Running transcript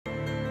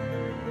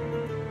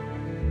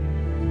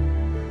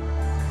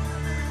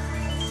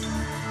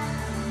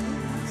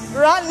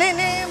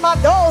Ranini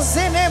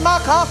madozini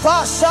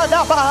makapa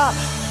shadaba.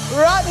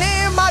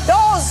 Rani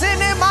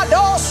madozini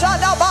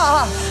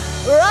madoshadaba.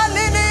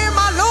 Ranini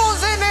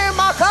maluzini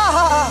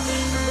makaha.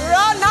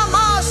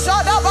 Ranama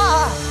shadaba.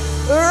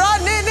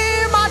 Ranini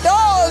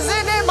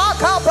madozini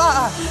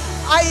makapa.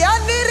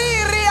 Ayaniri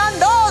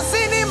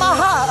riandozini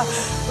maha.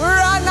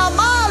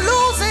 Ranama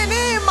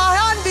luzini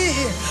mahandi.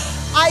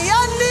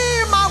 Ayani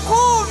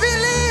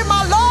makuvili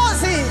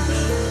malozi.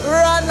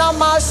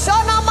 Ranama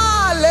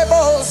shanama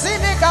lebo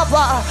zini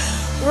kapa.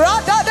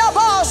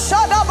 Radadaba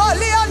shadaba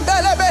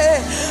liandelebe.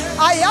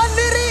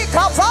 Ayaniri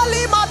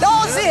kapali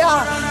madozia.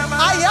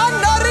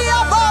 Ayaniri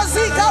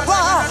abazi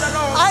kapa.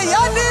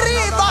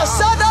 Ayaniri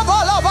bashadaba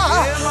laba.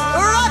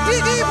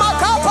 Radidi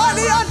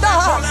makapali anda.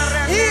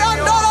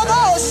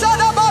 Iandolabo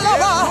shadaba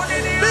laba.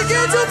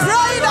 Begin to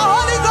pray the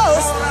Holy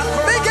Ghost.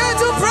 Begin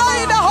to pray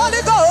the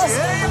Holy Ghost.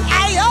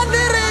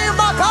 Ayaniri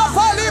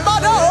makapali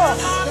mado.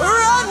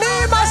 Rani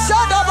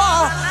mashadaba.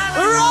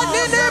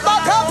 Ranini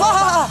makapa.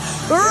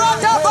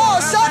 Radabo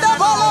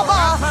shadaba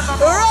laba.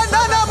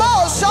 Rananabo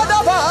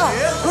shadaba.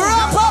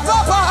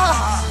 Rapapapa.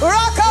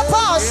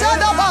 Rakapa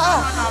shadaba.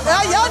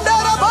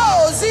 Ayandarabo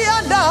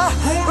zianda.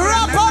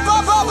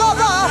 Rapapapa.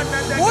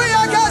 We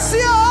are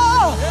Gassia.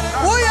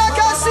 We are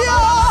Gassia.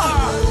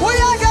 We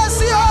are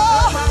Gassia.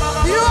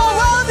 You are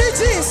worthy,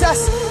 Jesus.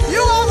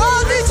 You are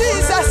worthy,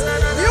 Jesus.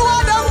 You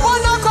are the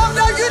monarch of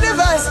the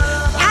universe.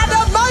 At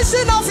the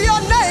mention of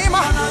your name,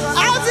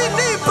 every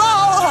knee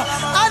bow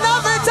and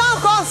every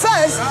tongue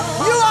confess.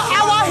 You are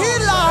our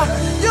healer.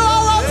 You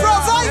are our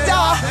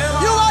provider.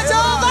 You are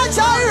Jehovah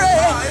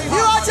Jireh.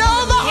 You are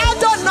Jehovah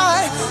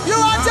Adonai. You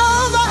are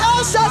Jehovah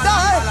El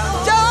Shaddai.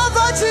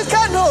 Jehovah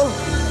Chikano.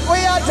 We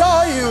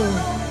adore you.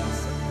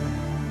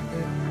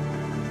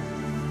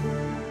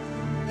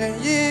 And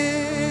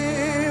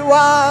you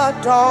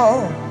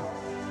adore.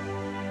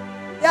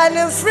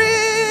 And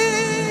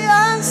free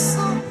and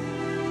so.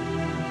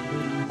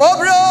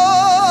 Obro.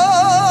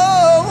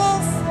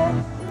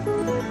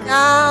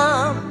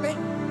 Yami.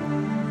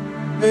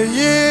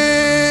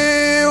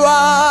 You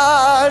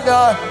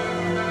adore.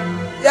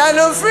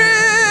 And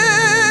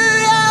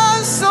free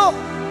and so.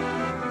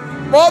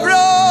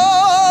 Obro.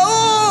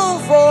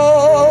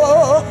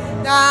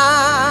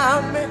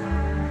 Yami.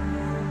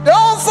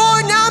 Don't for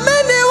Yami.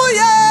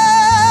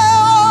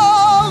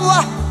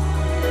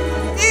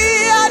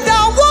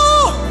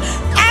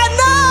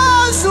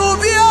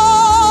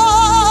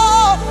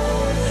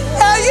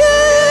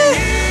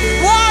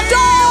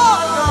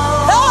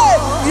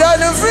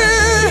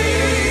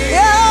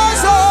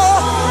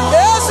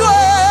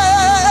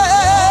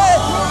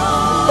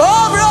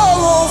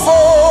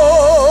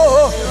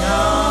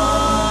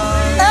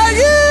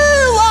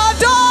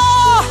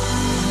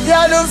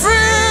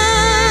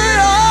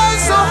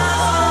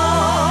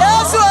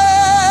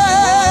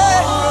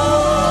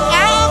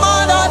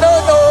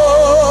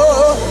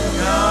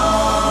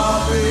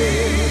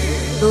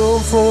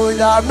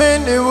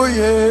 Many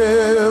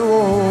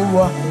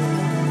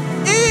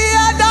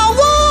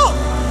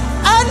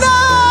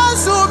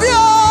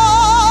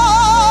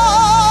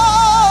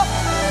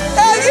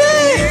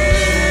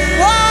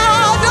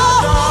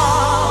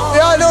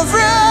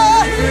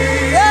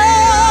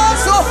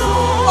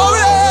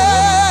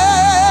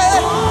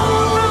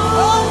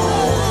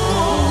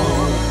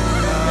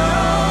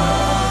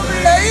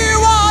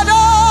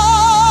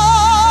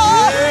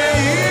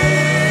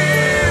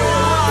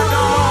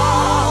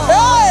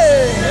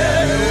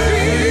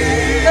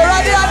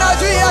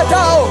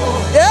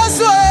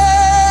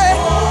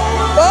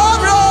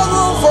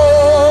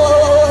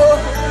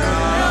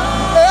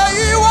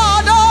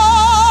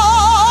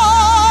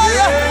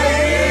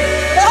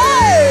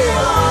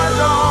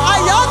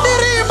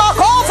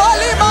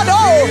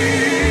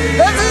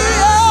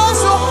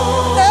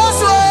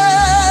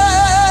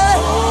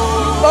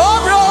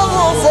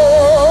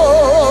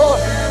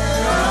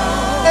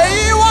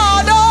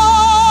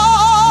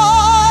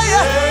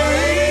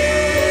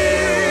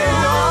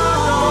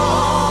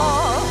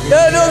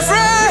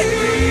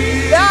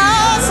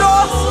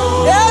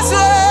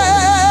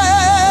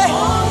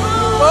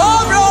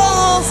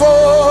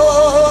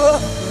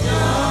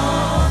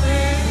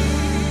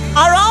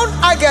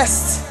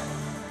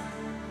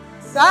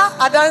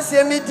I don't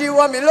see me do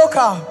what me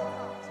local.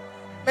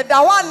 But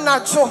that one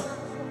natural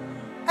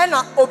and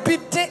I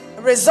obedient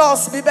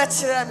results be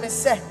better. Me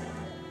say,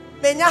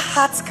 menya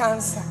heart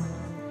cancer.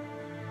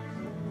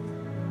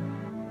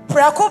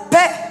 Prako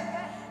pe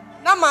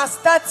na ma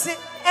start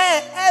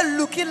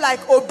looking like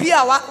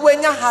obia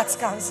when your heart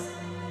cancer.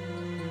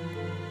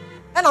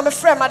 And I'm a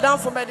friend, madam,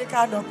 for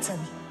medical doctor.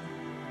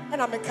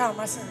 And I'm a car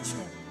myself.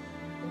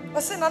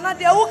 But say, Nana,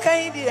 dear, who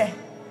can you do?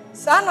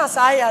 Sana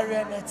saya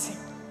reality.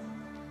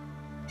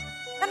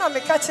 And I'm a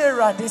catcher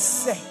radis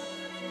say,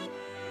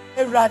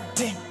 a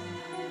radin,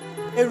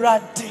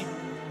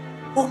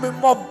 whom me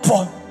more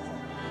born,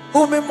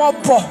 whom me more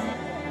born,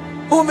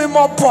 whom me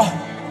more born.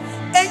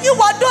 And you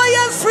are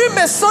doing free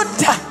me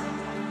sonta.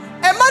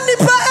 A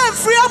manipa and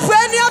free up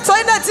when you're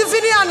trying to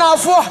finish an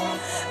hour.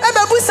 And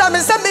my busa me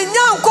say, me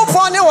young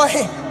coupon or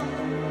he.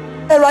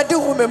 Eradi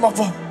hu me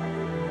mobo.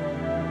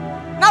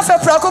 Na fe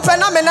prako pe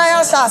na me na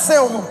ya sha ase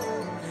ho.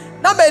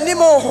 Na me ni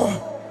mo ho.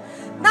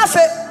 Na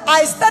fe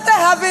I started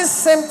having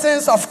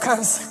symptoms of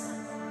cancer.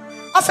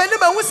 Afe ni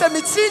me hu se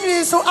me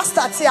tinwi so I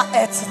start ya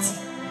etiti.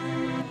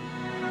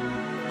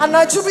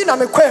 Anaju bi na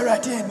me kwa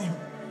eradi anim.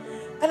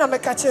 And I'm a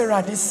catcher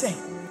Eradi say.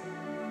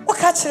 O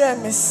catcher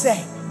me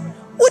say.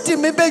 What did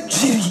me be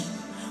jiri?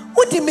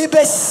 What did me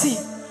be see?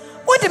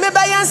 What did me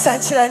be answer?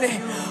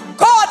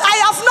 God,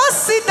 I have not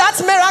seen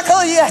that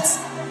miracle yet.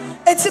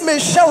 It's me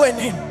showing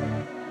him.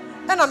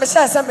 And I'm a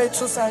share some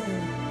to sign you.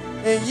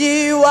 And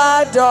you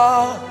are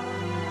dog.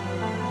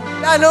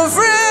 And no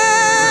free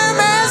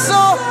me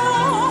so.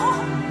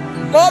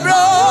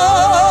 Mobro.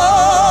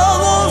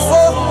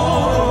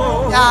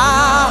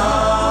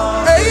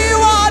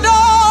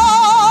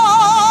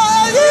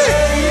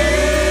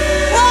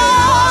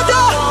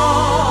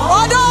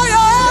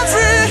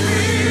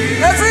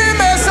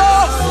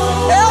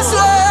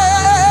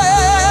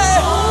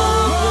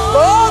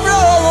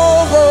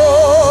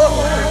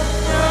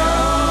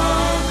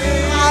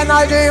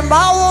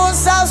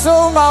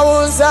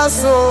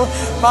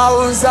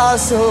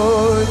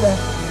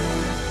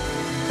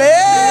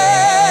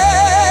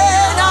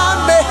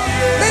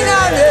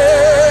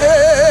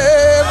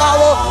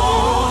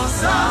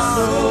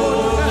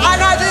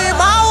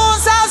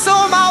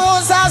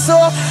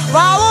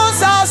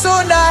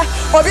 Mausaso me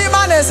obi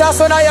manesa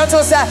so na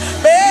yeto se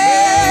me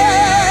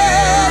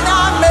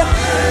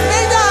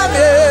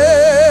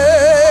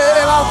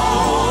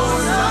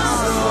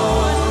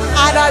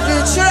anadi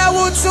chira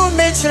wutu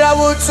me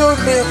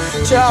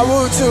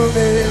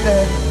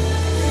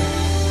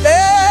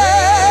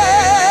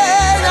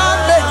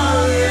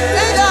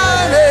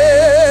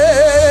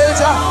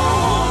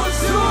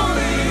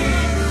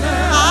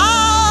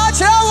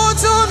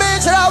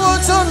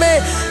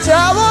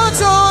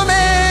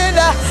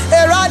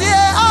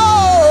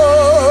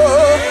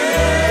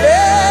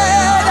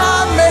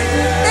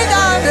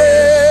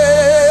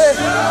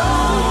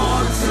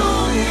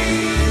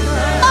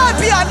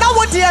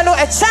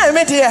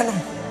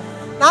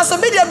now so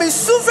media me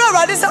suffer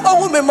Eradi say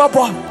oh me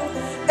mabo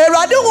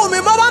Eradi hu me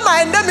mabo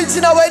ma enda me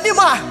gina wani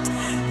ma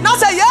na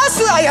say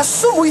yesu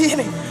ayesumu yi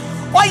ni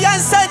o ye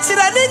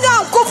nsanchire ni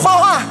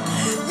nyankopon a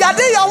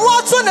yade ye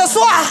woto ne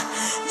so a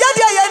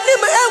yade ye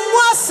nim enwu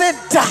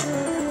aseda.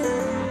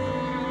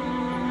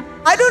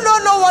 I do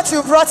not know what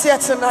you brought here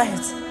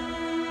tonight,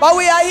 but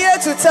we are here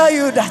to tell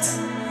you that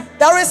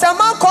there is a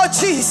man called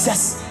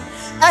Jesus,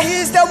 and he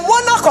is the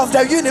monarch of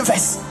the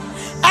universe,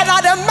 and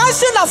at the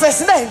mention of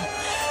his name,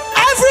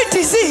 every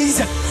disease,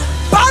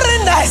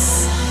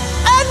 barrenness,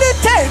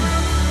 anything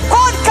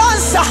called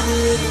cancer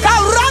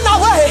can run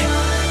away.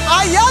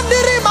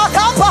 Ayandiri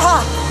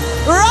makapaha,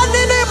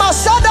 ranini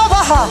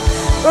mashadabaha,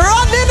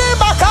 ranini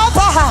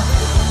makapaha,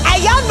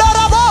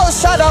 ayandarabo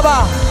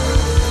shadaba.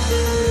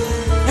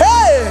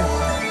 Hey,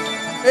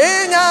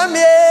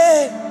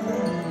 inyamye,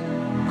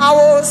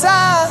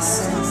 awosas,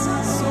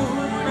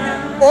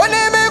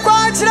 onime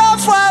kwanchira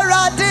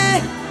Eradi,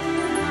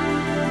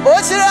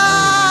 ochira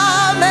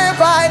me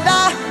kwaida,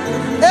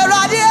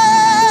 Eradi,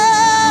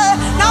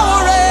 na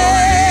ure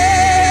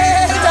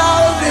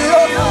down.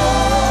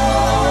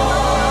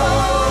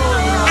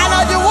 And I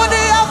do want to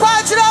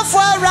kwanchira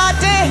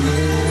Eradi,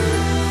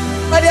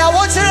 but I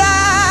want to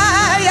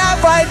ya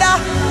kwaida,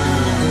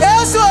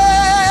 Yesu.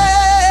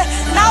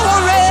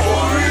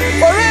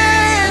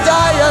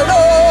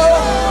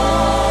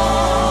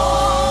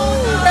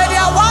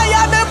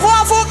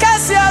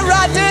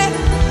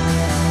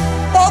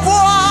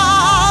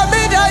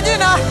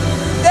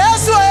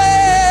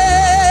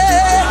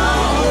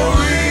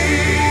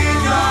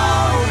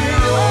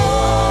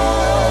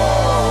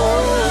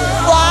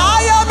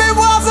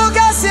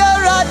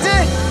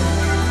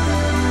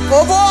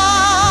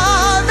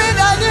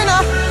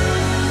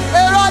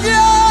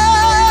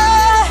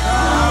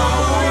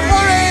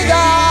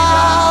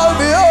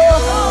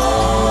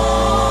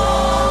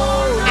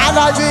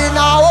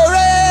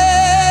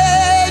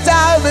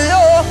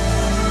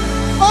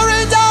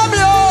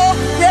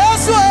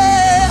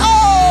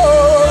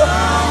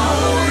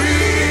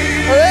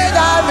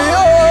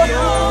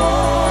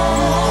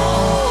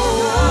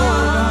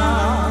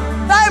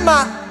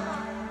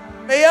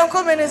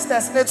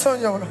 Ministers, let's on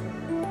you.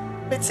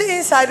 But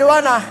inside the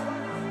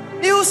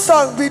one new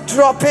song be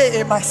dropping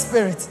in my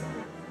spirit.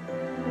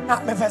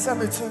 Not my person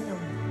between you.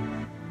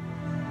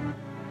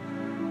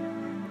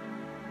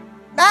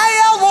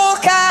 Maya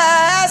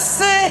woka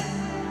se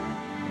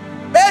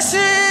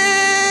beshi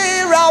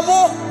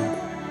rawo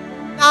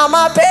na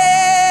mape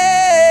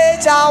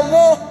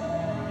jawo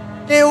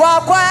de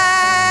wakwa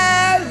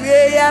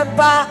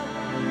yeyeba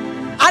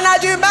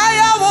anaju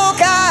maya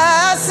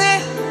woka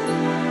se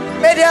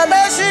media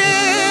meshi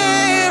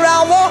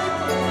rawo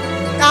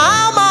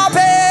ama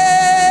pe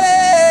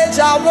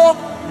jawo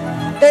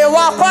de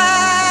wakwa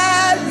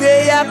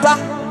yeyeba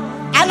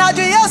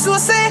anaju yesu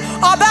se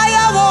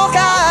obaya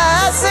woka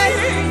se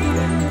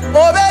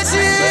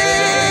obeshi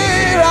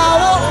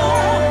rawo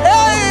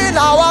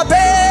na wa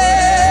pe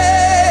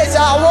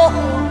jawo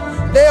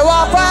de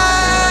wakwa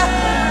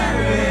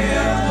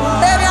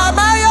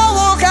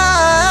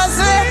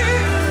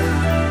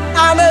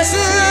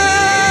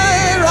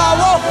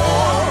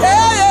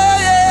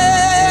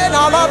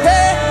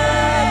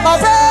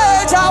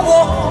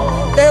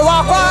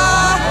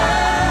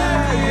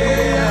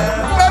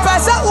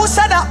Who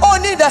said that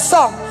only the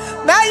song?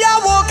 Maya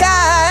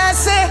woka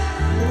say,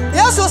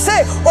 yes, will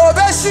say,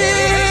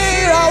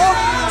 Obeshira,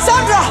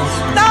 Sandra,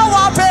 now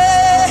wape,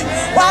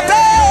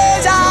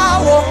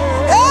 jawo,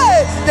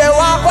 hey, the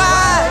wakwa,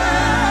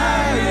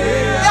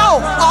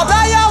 yo,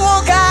 Abaya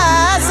woka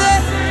say,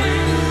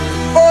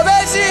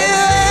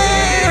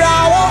 Obeshira,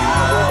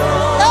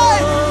 hey,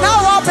 now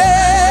wape,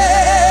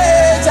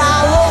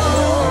 jawo,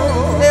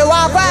 the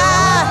wakwa,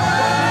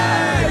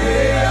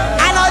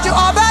 I know you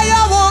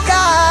Abaya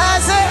woka.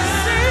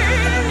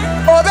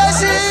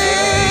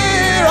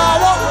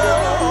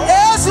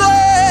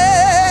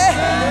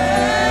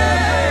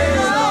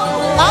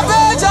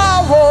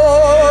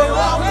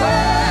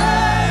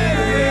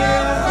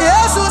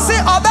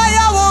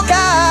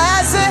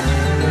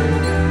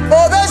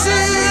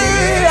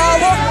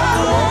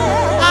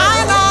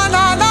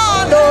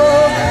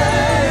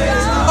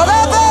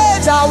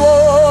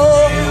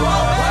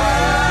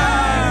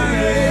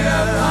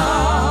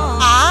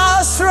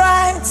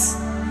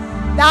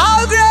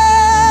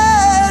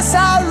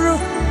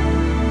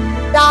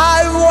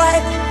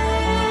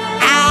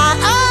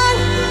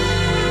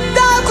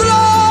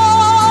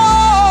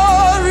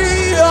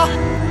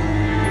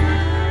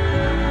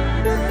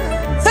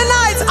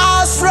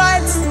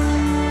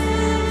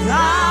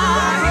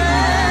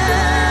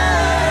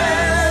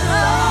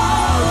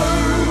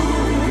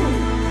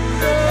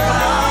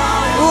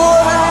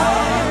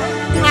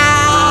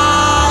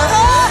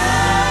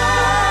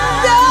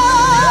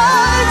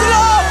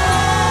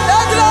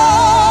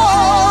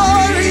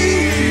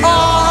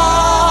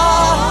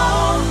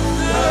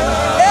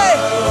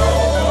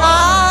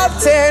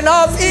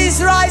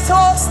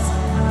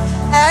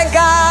 And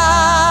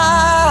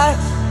God,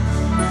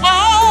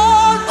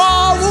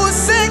 all who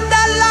sing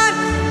the land,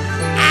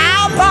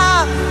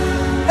 Abba,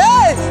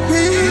 hey,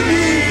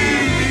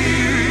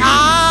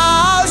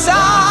 our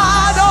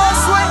shadows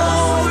swing,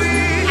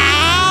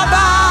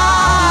 Abba,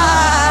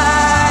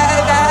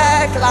 the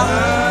cloud,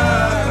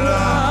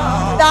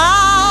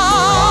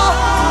 thou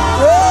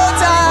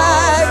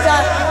protect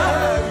us.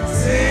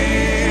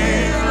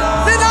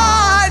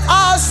 Tonight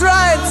our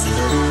strength,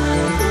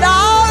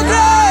 thou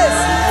grace.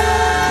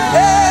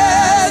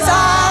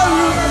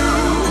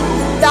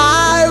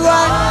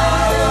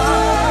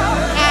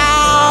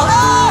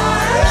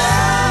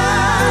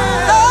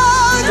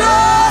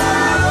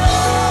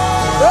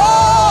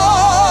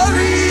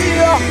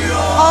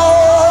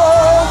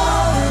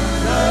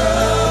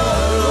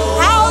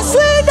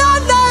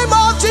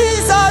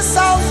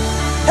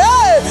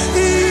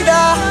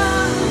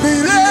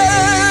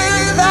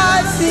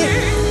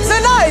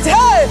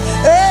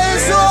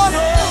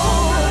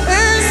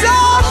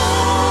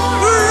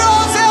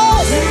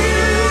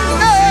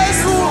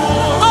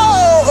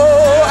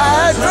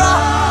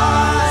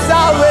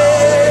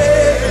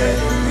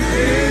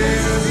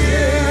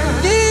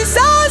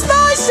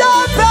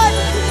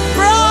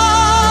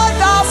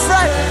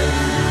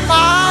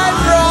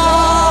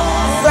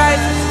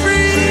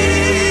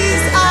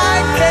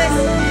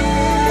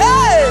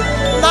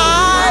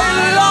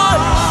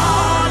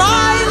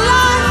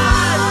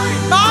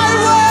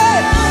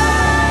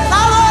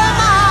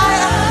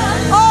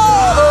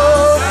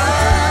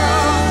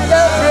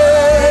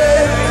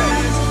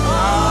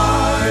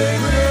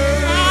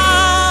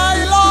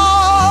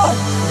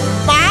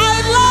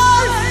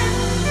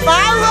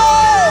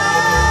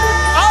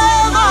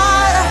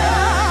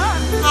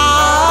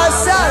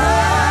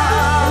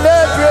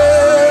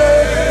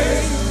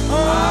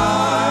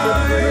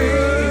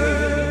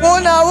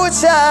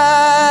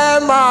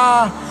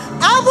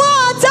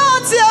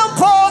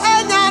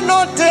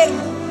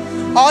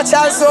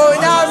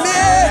 Ochasonya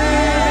me,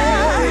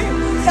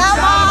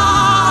 kama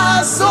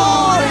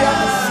soya,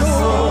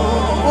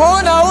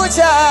 una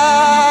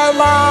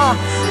uchama.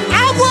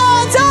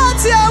 Abuata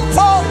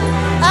tiempo,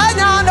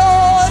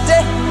 anyanote.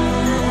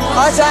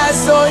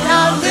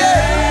 Ochasonya me,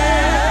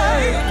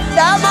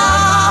 kama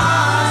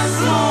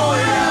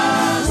soya,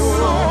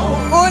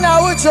 una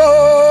ucho,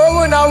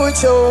 una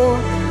ucho,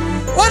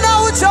 una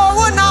ucho,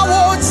 una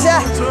ucha.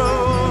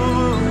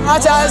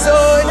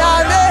 Ochasonya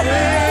me.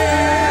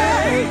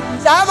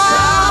 Chama,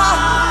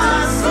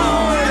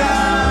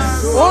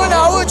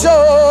 una ucho,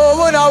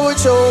 una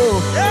ucho,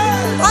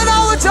 una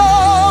ucho,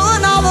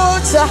 una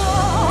ucha.